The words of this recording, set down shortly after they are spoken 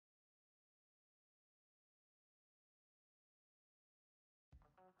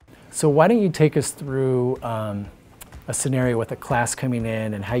So why don't you take us through a scenario with a class coming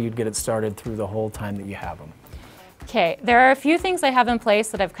in and how you'd get it started through the whole time that you have them. Okay, there are a few things I have in place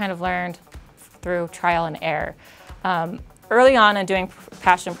that I've kind of learned through trial and error. Early on in doing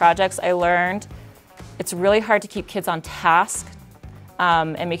passion projects, I learned it's really hard to keep kids on task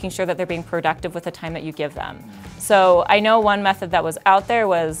and making sure that they're being productive with the time that you give them. So I know one method that was out there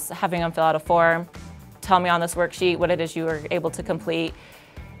was having them fill out a form, tell me on this worksheet what it is you were able to complete.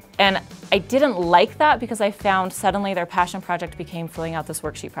 And I didn't like that because I found suddenly their passion project became filling out this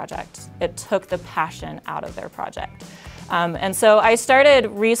worksheet project. It took the passion out of their project. And so I started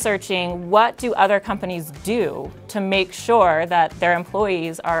researching what do other companies do to make sure that their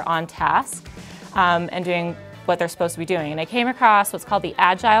employees are on task and doing what they're supposed to be doing. And I came across what's called the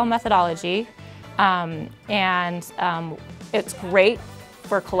Agile methodology, it's great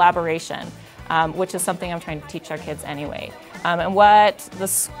for collaboration, which is something I'm trying to teach our kids anyway. And what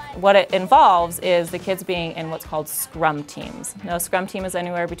it involves is the kids being in what's called scrum teams. Now, a scrum team is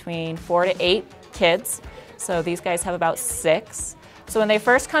anywhere between 4 to 8 kids. So these guys have about 6. So when they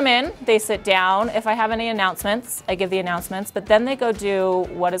first come in, they sit down. If I have any announcements, I give the announcements, but then they go do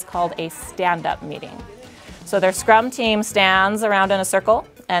what is called a stand-up meeting. So their scrum team stands around in a circle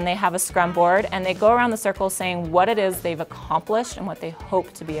and they have a scrum board and they go around the circle saying what it is they've accomplished and what they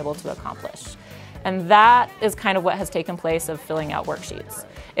hope to be able to accomplish. And that is kind of what has taken place of filling out worksheets.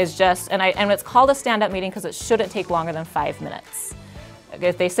 It's just, and it's called a stand-up meeting because it shouldn't take longer than 5 minutes.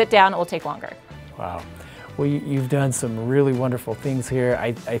 If they sit down, it will take longer. Wow. Well, you've done some really wonderful things here.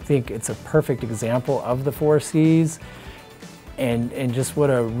 I think it's a perfect example of the 4 C's and just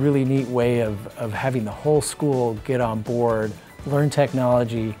what a really neat way of having the whole school get on board, learn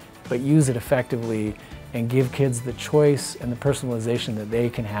technology, but use it effectively and give kids the choice and the personalization that they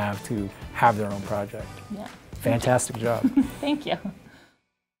can have to have their own project. Yeah. Fantastic job. Thank you.